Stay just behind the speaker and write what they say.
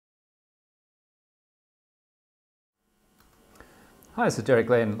Hi, this is Derek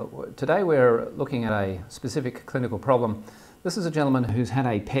Glenn. Today we're looking at a specific clinical problem. This is a gentleman who's had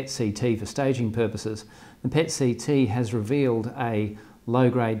a PET CT for staging purposes. The PET CT has revealed a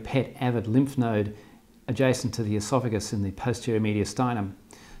low-grade PET avid lymph node adjacent to the esophagus in the posterior mediastinum.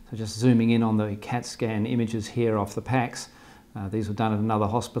 So just zooming in on the CAT scan images here off the PACS. These were done at another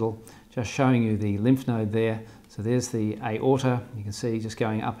hospital. Just showing you the lymph node there. So there's the aorta, you can see just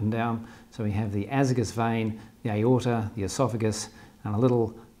going up and down. So we have the azygous vein, the aorta, the esophagus, and a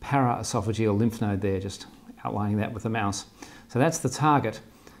little paraoesophageal lymph node there, just outlining that with the mouse. So that's the target.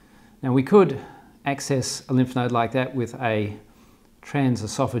 Now we could access a lymph node like that with a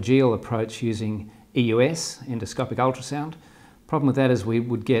transesophageal approach using EUS, endoscopic ultrasound. Problem with that is we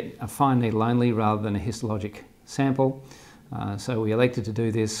would get a fine needle only rather than a histologic sample. So we elected to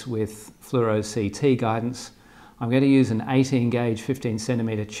do this with Fluoro CT guidance. I'm going to use an 18 gauge 15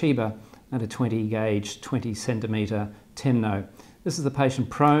 centimetre Chiba and a 20 gauge 20 centimetre Temno. This is the patient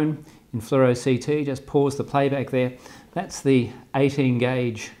prone in Fluoro CT. Just pause the playback there. That's the 18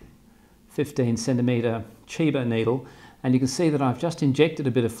 gauge 15 centimetre Chiba needle, and you can see that I've just injected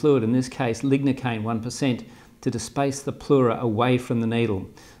a bit of fluid, in this case lignocaine 1%, to displace the pleura away from the needle.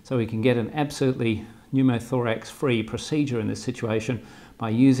 So we can get an absolutely pneumothorax free procedure in this situation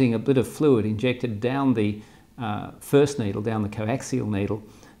by using a bit of fluid injected down the first needle, down the coaxial needle,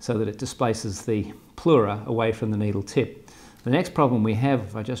 so that it displaces the pleura away from the needle tip. The next problem we have,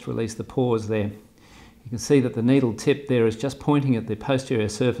 if I just release the pause there, you can see that the needle tip there is just pointing at the posterior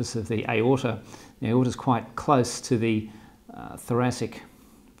surface of the aorta. The aorta is quite close to the thoracic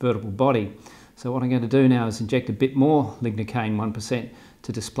vertebral body. So what I'm going to do now is inject a bit more lignocaine 1%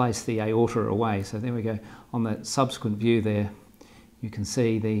 to displace the aorta away. So there we go. On the subsequent view there, you can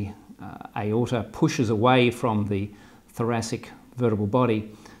see the aorta pushes away from the thoracic vertebral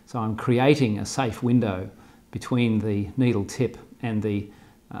body. So I'm creating a safe window between the needle tip and the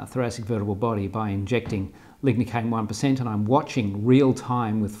thoracic vertebral body by injecting lignocaine 1%, and I'm watching real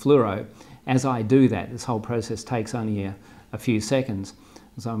time with fluoro as I do that. This whole process takes only a few seconds.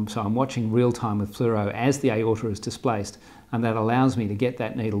 So I'm watching real time with fluoro as the aorta is displaced, and that allows me to get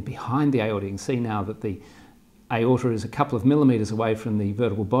that needle behind the aorta. You can see now that the aorta is a couple of millimeters away from the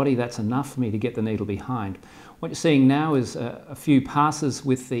vertebral body. That's enough for me to get the needle behind. What you're seeing now is a few passes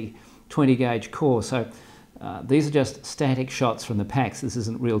with the 20 gauge core. So these are just static shots from the PACS. This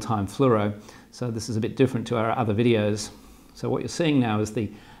isn't real-time fluoro, so this is a bit different to our other videos. So what you're seeing now is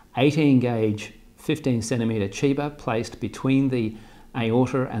the 18 gauge 15 centimetre Chiba placed between the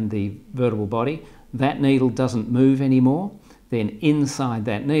aorta and the vertebral body. That needle doesn't move anymore. Then inside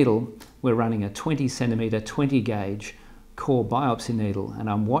that needle we're running a 20 centimetre 20 gauge core biopsy needle, and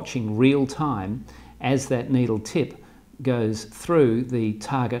I'm watching real time as that needle tip goes through the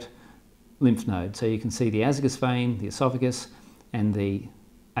target lymph node. So you can see the azygous vein, the esophagus, and the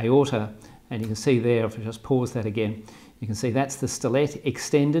aorta, and you can see there, if I just pause that again, you can see that's the stellate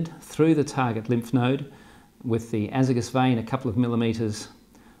extended through the target lymph node with the azygous vein a couple of millimeters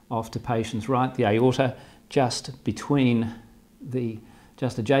off to patient's right, the aorta just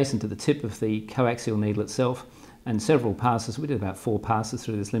adjacent to the tip of the coaxial needle itself, and several passes. We did about 4 passes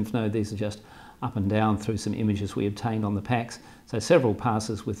through this lymph node. These are just up and down through some images we obtained on the PACS. So several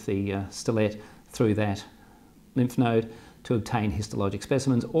passes with the stellate through that lymph node to obtain histologic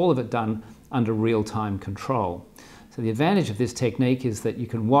specimens, all of it done under real-time control. So the advantage of this technique is that you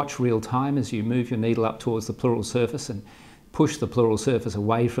can watch real time as you move your needle up towards the pleural surface and push the pleural surface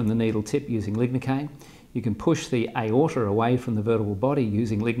away from the needle tip using lignocaine. You can push the aorta away from the vertebral body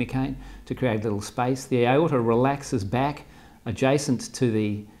using lignocaine to create a little space. The aorta relaxes back adjacent to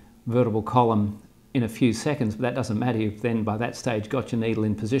the vertebral column in a few seconds, but that doesn't matter. You've then by that stage got your needle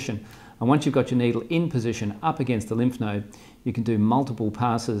in position, and once you've got your needle in position up against the lymph node, you can do multiple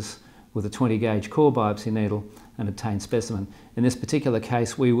passes with a 20 gauge core biopsy needle and obtain specimen. In this particular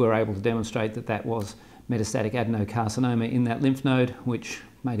case we were able to demonstrate that that was metastatic adenocarcinoma in that lymph node, which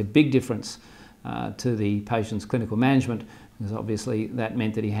made a big difference to the patient's clinical management, because obviously that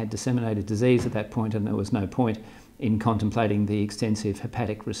meant that he had disseminated disease at that point, and there was no point in contemplating the extensive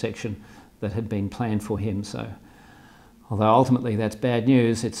hepatic resection that had been planned for him. So although ultimately that's bad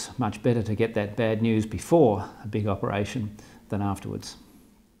news, it's much better to get that bad news before a big operation than afterwards.